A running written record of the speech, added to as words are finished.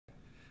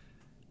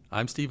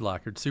I'm Steve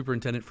Lockard,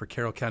 Superintendent for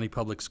Carroll County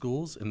Public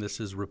Schools, and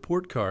this is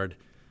Report Card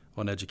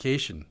on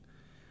Education.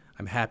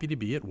 I'm happy to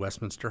be at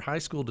Westminster High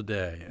School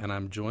today, and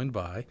I'm joined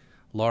by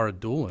Laura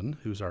Doolin,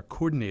 who's our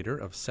Coordinator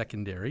of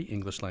Secondary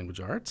English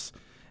Language Arts,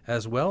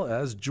 as well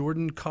as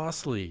Jordan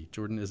Costley.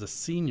 Jordan is a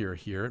senior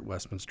here at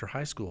Westminster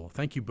High School.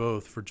 Thank you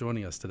both for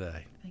joining us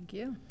today. Thank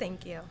you.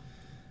 Thank you.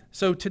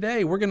 So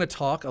today we're going to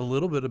talk a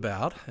little bit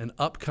about an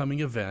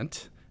upcoming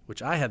event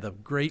which I had the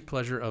great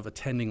pleasure of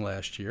attending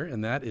last year,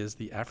 and that is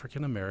the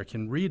African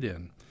American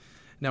Read-In.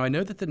 Now, I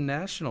know that the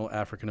National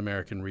African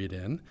American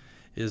Read-In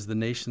is the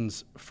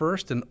nation's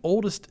first and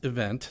oldest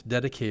event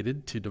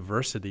dedicated to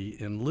diversity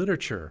in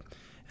literature.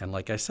 And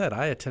like I said,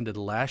 I attended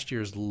last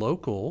year's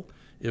local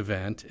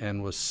event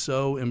and was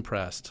so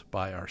impressed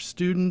by our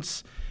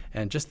students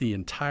and just the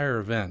entire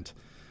event.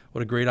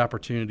 What a great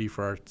opportunity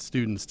for our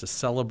students to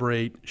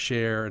celebrate,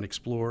 share, and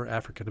explore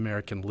African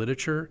American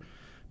literature,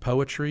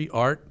 poetry,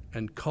 art,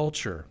 and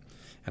culture.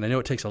 And I know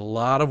it takes a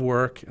lot of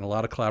work and a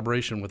lot of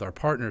collaboration with our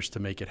partners to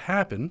make it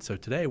happen. So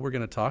today we're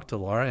going to talk to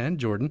Laura and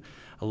Jordan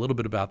a little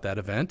bit about that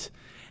event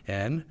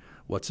and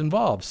what's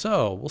involved.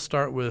 So we'll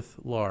start with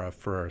Laura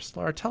first.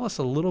 Laura, tell us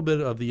a little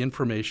bit of the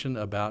information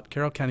about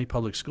Carroll County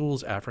Public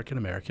Schools African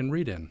American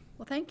Read-In.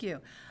 Well, thank you.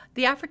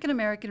 The African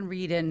American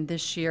Read-In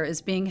this year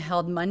is being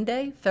held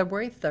Monday,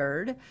 February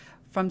 3rd,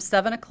 from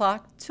 7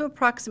 o'clock to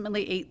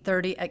approximately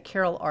 8:30 at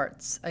Carroll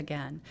Arts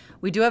again.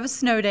 We do have a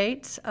snow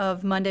date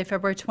of Monday,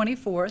 February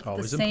 24th,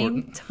 Always the same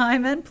important.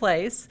 time and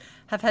place.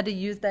 Have had to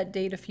use that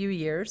date a few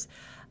years.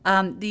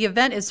 The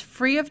event is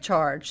free of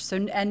charge,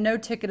 and no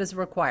ticket is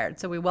required.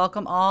 So we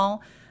welcome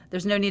all.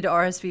 There's no need to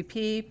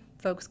RSVP.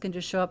 Folks can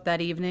just show up that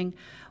evening.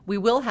 We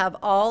will have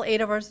all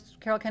 8 of our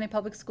Carroll County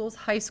Public Schools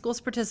high schools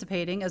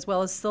participating, as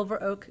well as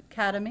Silver Oak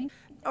Academy.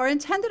 Our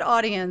intended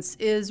audience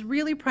is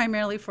really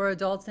primarily for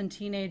adults and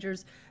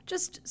teenagers,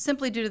 just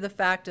simply due to the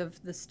fact of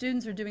the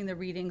students are doing the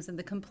readings and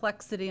the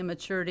complexity and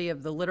maturity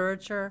of the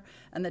literature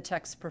and the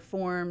texts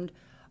performed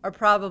are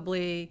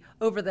probably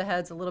over the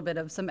heads a little bit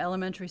of some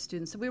elementary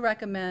students. So we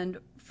recommend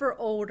for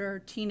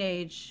older,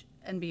 teenage,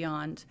 and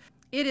beyond.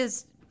 It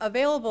is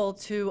available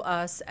to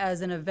us as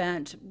an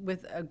event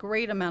with a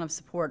great amount of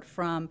support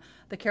from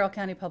the Carroll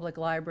County Public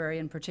Library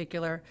in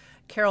particular,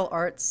 Carroll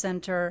Arts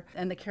Center,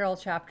 and the Carroll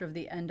chapter of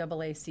the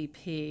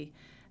NAACP.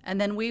 And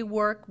then we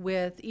work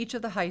with each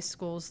of the high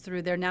schools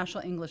through their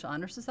National English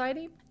Honor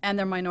Society and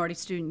their minority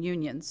student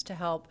unions to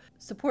help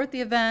support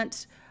the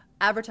event,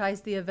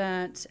 advertise the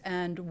event,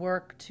 and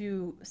work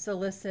to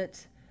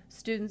solicit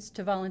students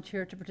to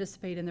volunteer to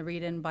participate in the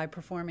read-in by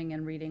performing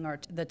and reading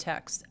the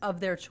text of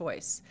their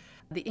choice.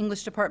 The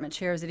English department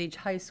chairs at each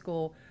high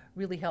school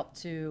really help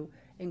to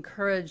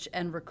encourage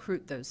and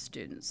recruit those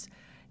students.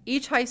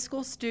 Each high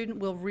school student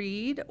will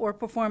read or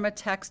perform a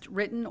text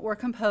written or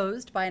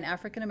composed by an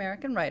African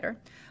American writer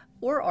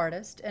or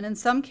artist, and in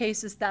some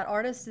cases that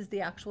artist is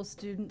the actual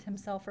student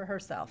himself or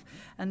herself.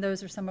 And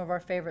those are some of our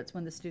favorites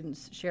when the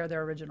students share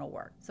their original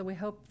work. So we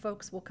hope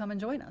folks will come and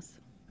join us.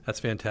 That's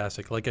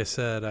fantastic. Like I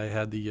said, I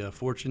had the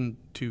fortune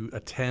to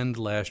attend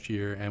last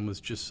year and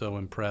was just so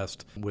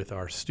impressed with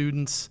our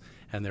students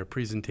and their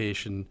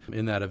presentation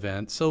in that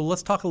event. So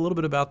let's talk a little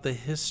bit about the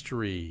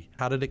history.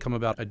 How did it come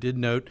about? I did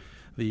note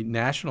the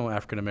National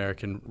African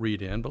American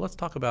Read-In, but let's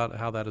talk about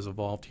how that has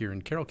evolved here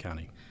in Carroll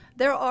County.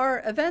 There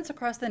are events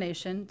across the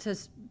nation to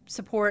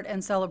support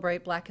and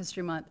celebrate Black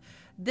History Month.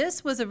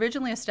 This was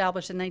originally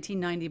established in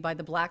 1990 by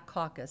the Black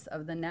Caucus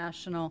of the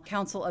National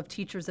Council of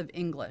Teachers of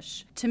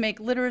English to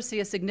make literacy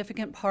a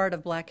significant part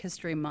of Black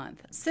History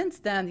Month. Since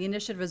then, the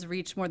initiative has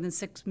reached more than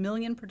 6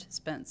 million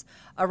participants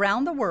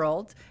around the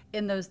world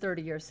in those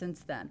 30 years since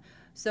then.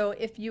 So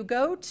if you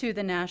go to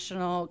the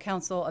National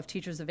Council of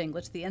Teachers of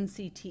English, the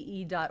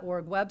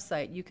ncte.org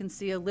website, you can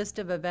see a list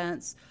of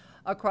events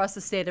across the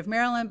state of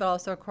Maryland, but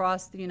also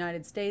across the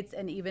United States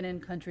and even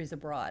in countries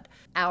abroad.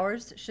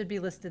 Ours should be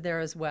listed there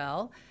as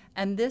well.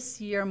 And this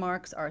year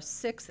marks our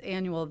 6th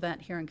annual event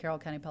here in Carroll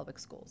County Public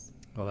Schools.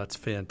 Well, that's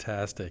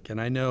fantastic.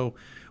 And I know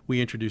we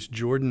introduced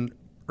Jordan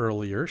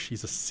earlier.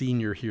 She's a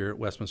senior here at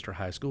Westminster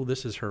High School.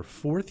 This is her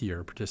 4th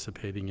year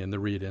participating in the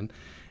Read-In.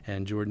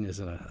 And Jordan is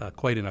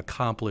quite an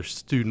accomplished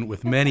student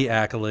with many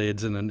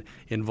accolades and an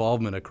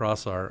involvement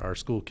across our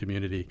school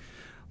community.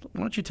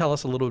 Why don't you tell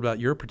us a little bit about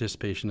your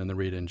participation in the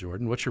Read-In,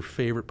 Jordan? What's your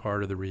favorite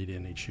part of the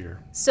Read-In each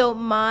year? So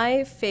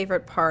my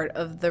favorite part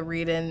of the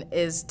Read-In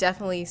is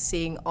definitely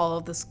seeing all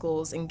of the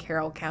schools in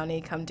Carroll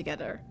County come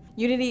together.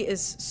 Unity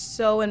is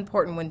so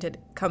important when it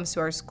comes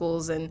to our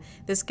schools, and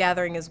this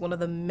gathering is one of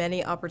the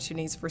many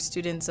opportunities for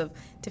students of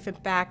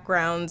different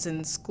backgrounds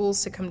and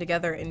schools to come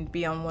together and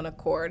be on one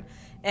accord.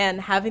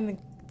 And having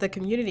the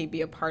community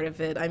be a part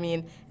of it, I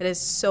mean, it is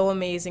so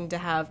amazing to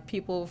have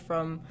people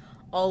from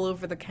all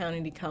over the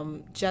county to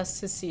come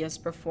just to see us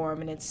perform,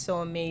 and it's so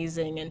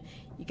amazing. And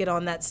you get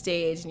on that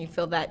stage and you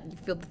feel the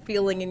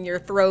feeling in your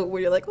throat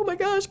where you're like, oh my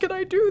gosh, can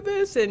I do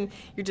this? And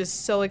you're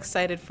just so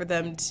excited for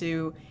them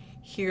to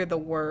hear the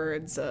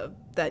words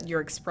that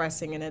you're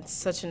expressing, and it's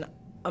such an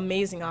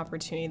amazing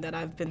opportunity that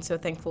I've been so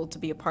thankful to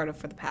be a part of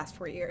for the past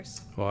 4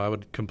 years. Well, I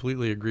would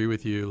completely agree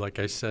with you. Like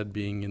I said,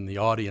 being in the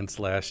audience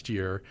last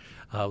year,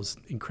 was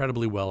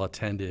incredibly well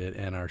attended,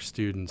 and our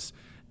students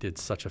did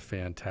such a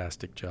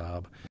fantastic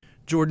job.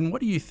 Jordan,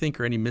 what do you think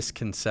are any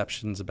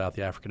misconceptions about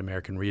the African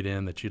American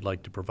Read-In that you'd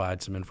like to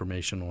provide some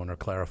information on or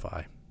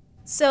clarify?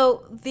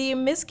 So the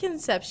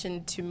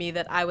misconception to me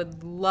that I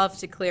would love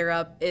to clear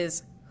up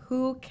is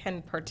who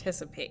can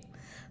participate.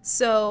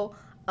 So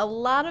a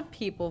lot of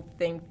people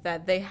think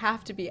that they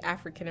have to be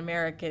African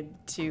American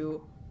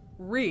to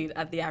read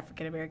at the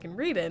African American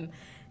Read-In,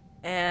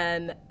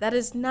 and that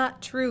is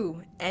not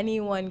true.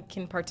 Anyone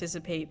can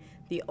participate.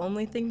 The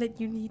only thing that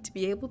you need to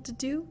be able to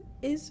do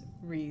is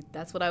read.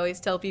 That's what I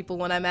always tell people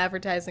when I'm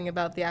advertising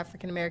about the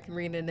African American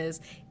Read-In is,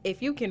 if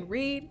you can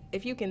read,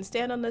 if you can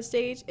stand on the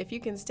stage, if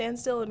you can stand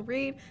still and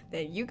read,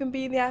 then you can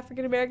be in the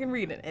African American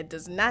Read-In. It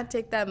does not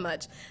take that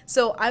much.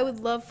 So I would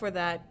love for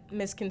that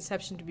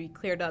misconception to be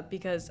cleared up,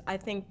 because I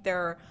think there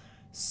are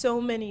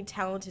so many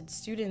talented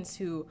students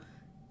who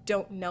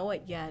don't know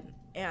it yet,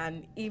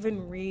 and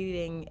even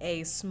reading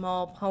a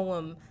small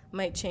poem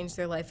might change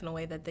their life in a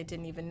way that they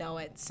didn't even know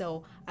it.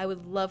 So I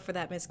would love for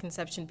that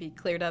misconception to be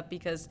cleared up,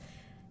 because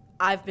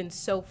I've been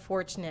so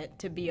fortunate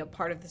to be a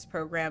part of this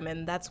program,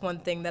 and that's one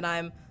thing that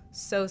I'm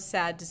so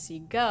sad to see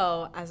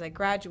go as I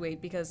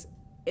graduate, because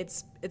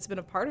it's been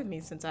a part of me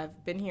since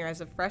I've been here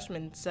as a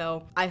freshman.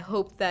 So I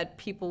hope that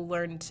people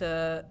learn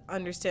to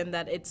understand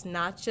that it's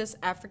not just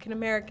African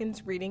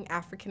Americans reading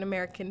African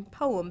American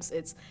poems,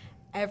 it's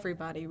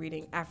everybody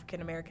reading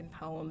African American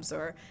poems,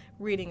 or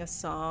reading a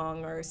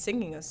song, or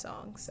singing a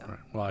song. So. Right.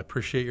 Well, I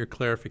appreciate your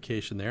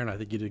clarification there, and I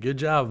think you did a good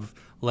job of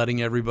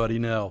letting everybody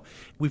know.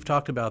 We've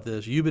talked about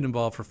this. You've been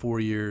involved for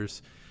 4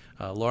 years.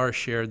 Laura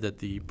shared that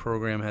the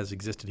program has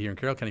existed here in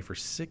Carroll County for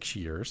 6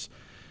 years.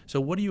 So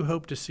what do you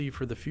hope to see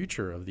for the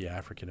future of the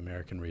African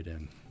American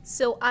Read-In?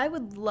 So I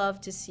would love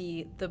to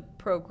see the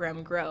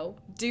program grow.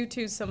 Due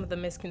to some of the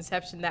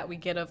misconception that we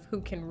get of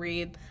who can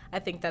read, I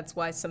think that's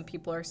why some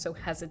people are so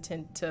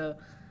hesitant to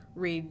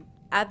read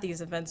at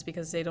these events,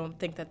 because they don't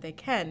think that they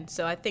can.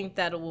 So I think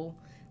that it will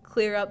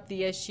clear up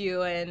the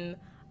issue, and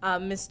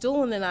Ms.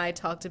 Doolin and I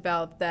talked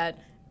about that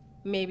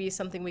maybe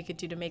something we could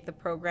do to make the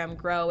program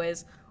grow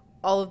is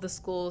all of the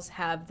schools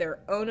have their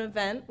own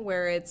event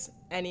where it's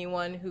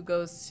anyone who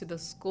goes to the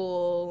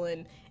school,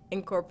 and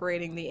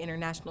incorporating the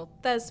International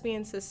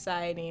Thespian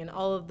Society and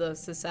all of the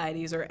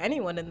societies, or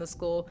anyone in the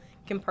school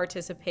can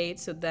participate.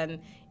 So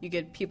then you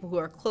get people who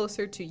are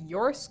closer to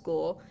your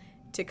school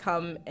to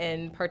come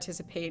and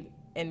participate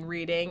in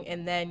reading,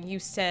 and then you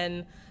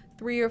send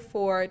 3 or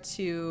 4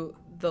 to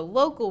the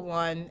local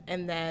one,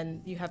 and then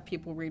you have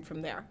people read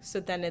from there. So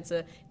then it's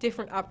a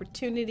different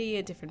opportunity,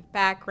 a different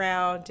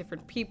background,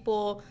 different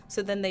people.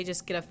 So then they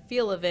just get a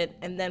feel of it,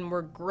 and then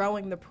we're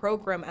growing the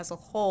program as a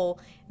whole.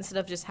 Instead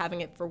of just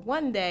having it for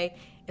one day,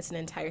 it's an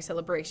entire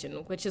celebration,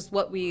 which is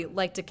what we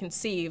like to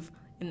conceive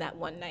in that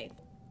one night.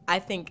 I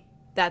think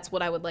that's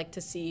what I would like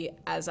to see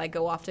as I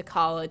go off to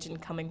college,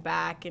 and coming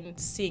back and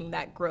seeing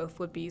that growth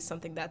would be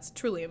something that's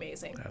truly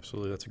amazing.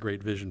 Absolutely. That's a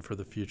great vision for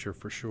the future,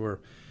 for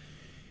sure.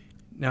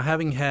 Now,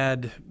 having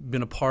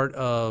been a part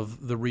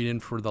of the Read-In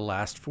for the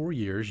last 4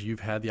 years, you've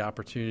had the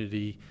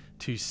opportunity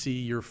to see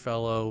your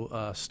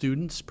fellow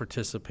students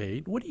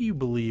participate. What do you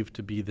believe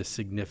to be the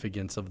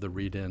significance of the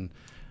Read-In,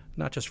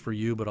 not just for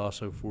you, but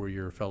also for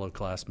your fellow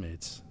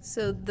classmates?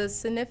 So the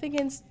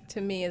significance to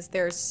me is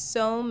there's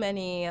so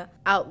many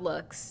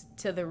outlooks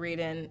to the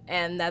Read-In,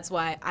 and that's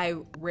why I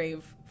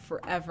rave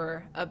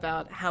forever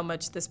about how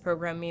much this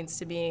program means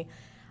to me.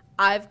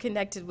 I've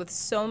connected with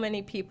so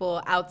many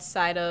people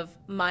outside of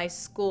my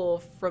school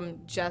from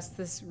just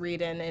this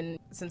Read-In, and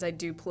since I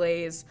do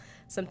plays,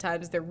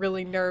 sometimes they're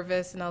really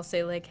nervous, and I'll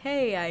say like,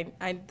 hey,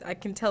 I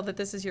can tell that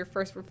this is your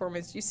first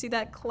performance. You see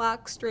that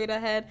clock straight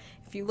ahead?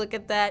 If you look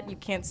at that, you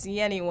can't see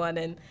anyone,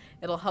 and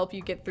it'll help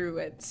you get through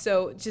it.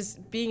 So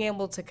just being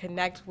able to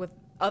connect with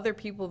other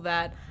people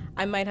that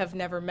I might have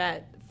never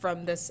met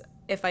from this,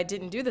 if I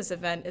didn't do this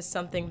event, is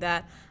something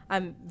that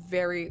I'm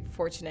very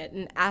fortunate.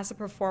 And as a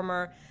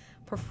performer,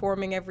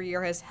 performing every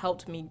year has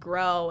helped me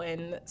grow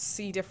and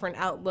see different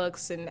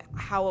outlooks and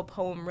how a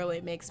poem really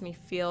makes me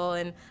feel.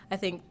 And I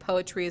think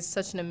poetry is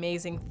such an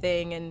amazing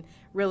thing and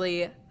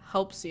really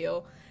helps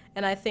you.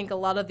 And I think a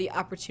lot of the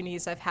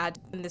opportunities I've had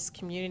in this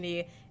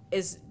community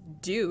is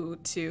due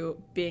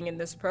to being in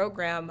this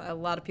program. A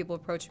lot of people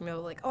approach me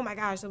like, oh my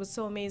gosh, that was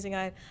so amazing.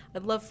 I'd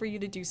love for you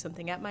to do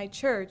something at my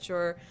church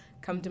or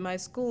come to my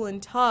school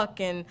and talk.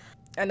 And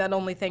not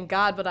only thank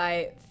God, but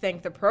I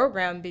thank the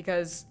program,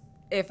 because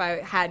if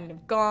I hadn't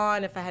have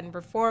gone, if I hadn't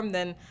performed,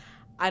 then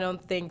I don't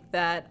think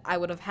that I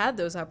would have had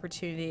those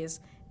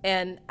opportunities.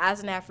 And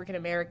as an African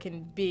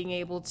American, being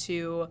able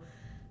to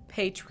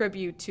pay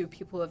tribute to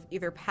people who have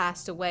either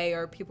passed away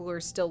or people who are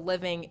still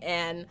living,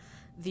 and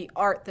the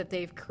art that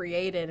they've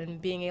created,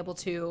 and being able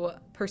to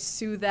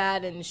pursue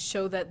that and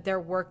show that their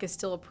work is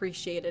still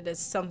appreciated, is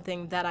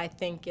something that I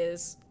think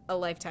is a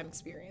lifetime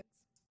experience.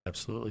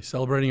 Absolutely.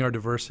 Celebrating our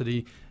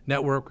diversity,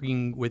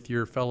 networking with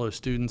your fellow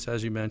students,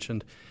 as you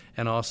mentioned,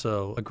 and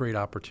also a great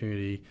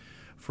opportunity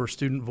for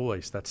student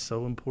voice. That's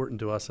so important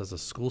to us as a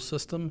school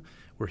system.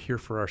 We're here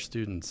for our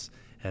students.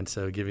 And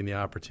so giving the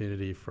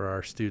opportunity for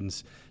our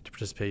students to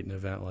participate in an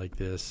event like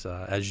this,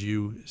 as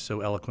you so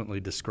eloquently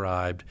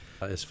described,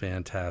 is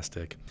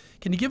fantastic.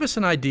 Can you give us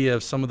an idea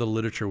of some of the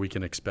literature we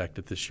can expect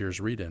at this year's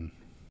read-in?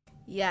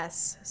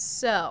 Yes,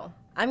 so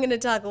I'm going to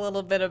talk a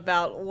little bit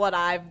about what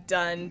I've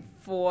done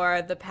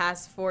for the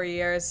past 4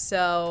 years.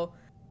 So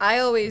I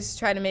always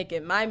try to make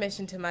it my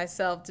mission to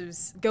myself to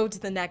go to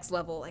the next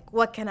level. Like,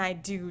 what can I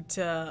do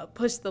to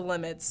push the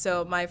limits?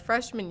 So my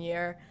freshman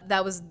year,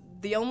 that was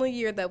the only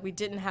year that we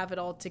didn't have it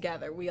all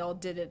together. We all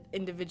did it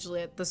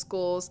individually at the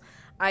schools.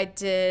 I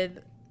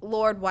did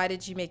Lord, Why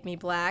Did You Make Me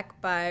Black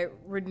by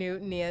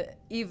Renu Nia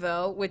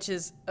Evo, which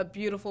is a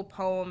beautiful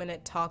poem, and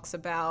it talks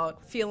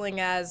about feeling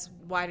as,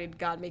 why did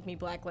God make me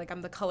black? Like,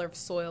 I'm the color of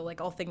soil, like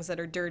all things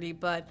that are dirty.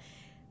 But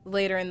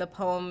later in the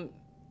poem,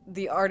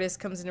 the artist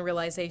comes into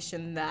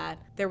realization that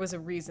there was a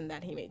reason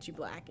that he made you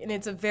black. And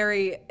it's a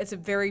very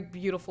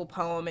beautiful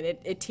poem, and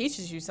it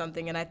teaches you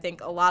something, and I think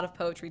a lot of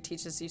poetry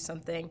teaches you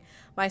something.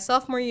 My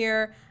sophomore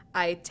year,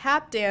 I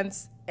tap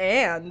danced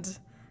and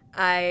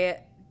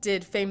I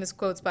did Famous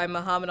Quotes by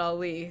Muhammad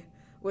Ali,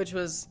 which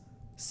was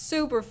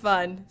super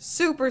fun,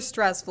 super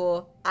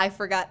stressful. I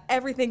forgot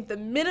everything the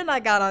minute I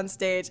got on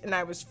stage, and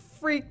I was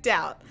freaked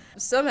out.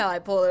 Somehow I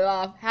pulled it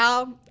off.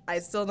 How? I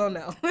still don't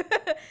know.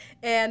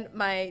 And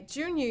my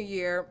junior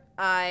year,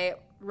 I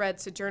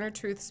read Sojourner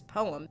Truth's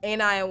poem,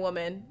 Ain't I a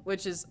Woman,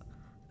 which is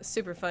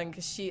super fun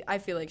because I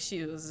feel like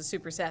she was a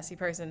super sassy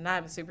person, and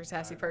I'm a super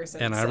sassy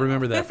person. And so. I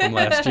remember that from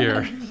last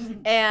year.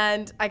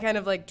 And I kind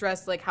of like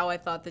dressed like how I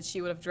thought that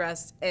she would have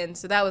dressed, and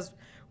so that was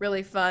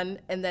really fun.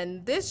 And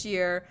then this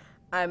year,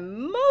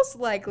 I'm most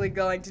likely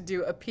going to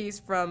do a piece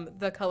from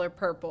The Color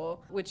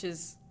Purple, which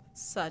is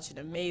such an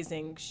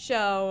amazing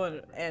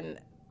show, and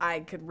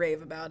I could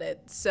rave about it.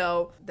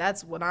 So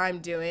that's what I'm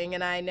doing,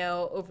 and I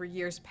know over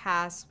years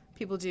past,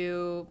 people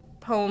do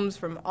poems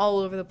from all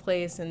over the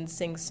place and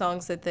sing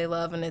songs that they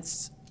love, and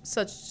it's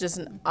such just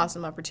an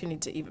awesome opportunity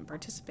to even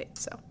participate.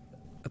 So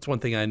that's one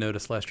thing I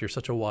noticed last year,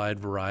 such a wide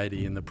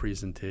variety in the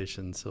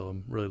presentation. So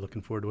I'm really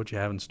looking forward to what you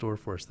have in store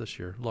for us this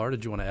year. Laura,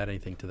 did you want to add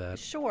anything to that?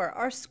 Sure.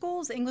 Our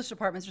school's English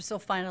departments are still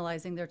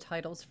finalizing their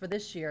titles for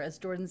this year. As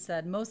Jordan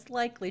said, most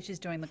likely she's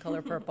doing The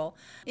Color Purple.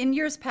 In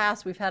years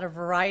past, we've had a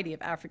variety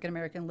of African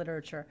American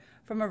literature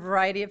from a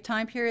variety of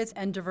time periods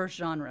and diverse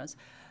genres.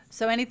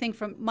 So anything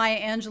from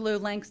Maya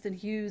Angelou, Langston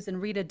Hughes, and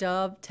Rita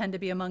Dove tend to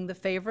be among the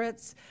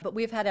favorites. But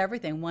we've had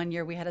everything. One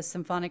year we had a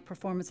symphonic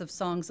performance of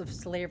songs of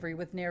slavery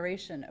with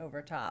narration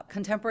over top.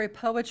 Contemporary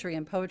poetry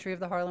and poetry of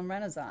the Harlem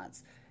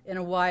Renaissance in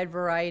a wide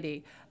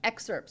variety.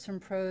 Excerpts from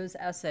prose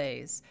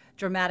essays,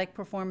 dramatic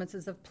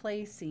performances of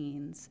play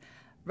scenes,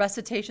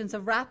 recitations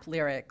of rap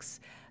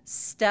lyrics,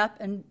 step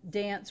and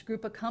dance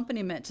group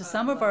accompaniment to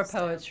some of our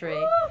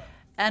poetry.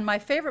 And my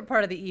favorite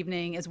part of the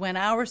evening is when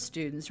our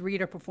students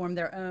read or perform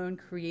their own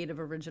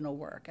creative original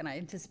work. And I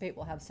anticipate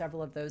we'll have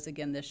several of those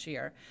again this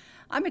year.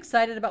 I'm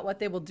excited about what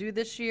they will do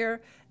this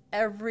year.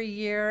 Every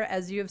year,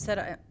 as you have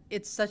said,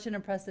 it's such an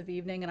impressive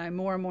evening, and I'm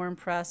more and more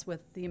impressed with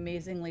the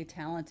amazingly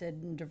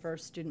talented and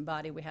diverse student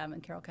body we have in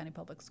Carroll County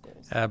Public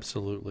Schools.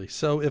 Absolutely.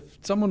 So if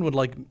someone would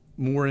like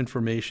more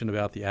information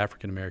about the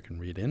African American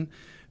Read-In,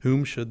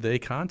 whom should they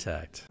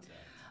contact?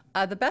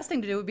 The best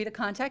thing to do would be to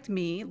contact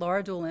me,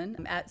 Laura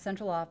Doolin, at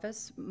Central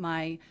Office.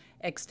 My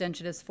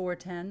extension is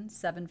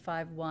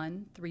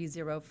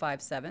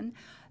 410-751-3057.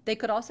 They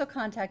could also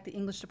contact the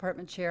English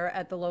Department Chair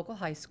at the local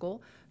high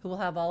school, who will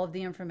have all of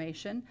the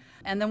information.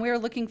 And then we are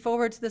looking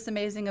forward to this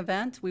amazing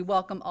event. We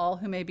welcome all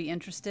who may be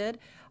interested.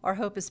 Our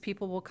hope is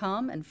people will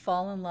come and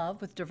fall in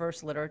love with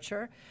diverse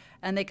literature,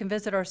 and they can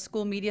visit our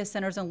school media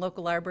centers and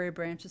local library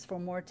branches for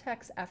more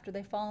texts after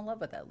they fall in love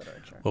with that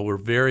literature. Well, we're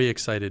very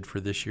excited for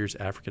this year's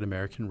African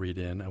American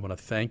Read-In. I want to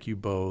thank you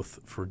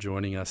both for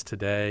joining us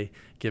today,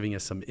 giving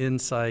us some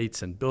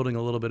insights and building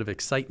a little bit of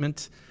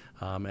excitement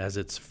as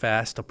it's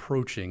fast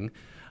approaching.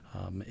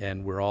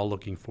 And we're all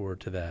looking forward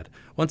to that.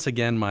 Once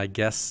again, my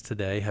guests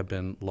today have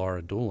been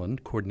Laura Doolin,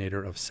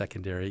 Coordinator of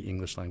Secondary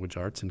English Language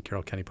Arts in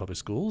Carroll County Public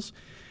Schools,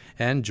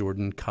 and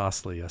Jordan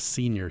Costley, a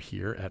senior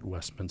here at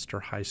Westminster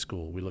High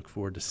School. We look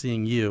forward to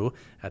seeing you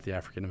at the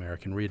African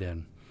American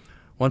Read-In.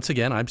 Once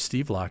again, I'm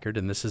Steve Lockard,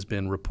 and this has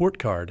been Report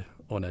Card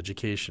on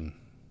Education.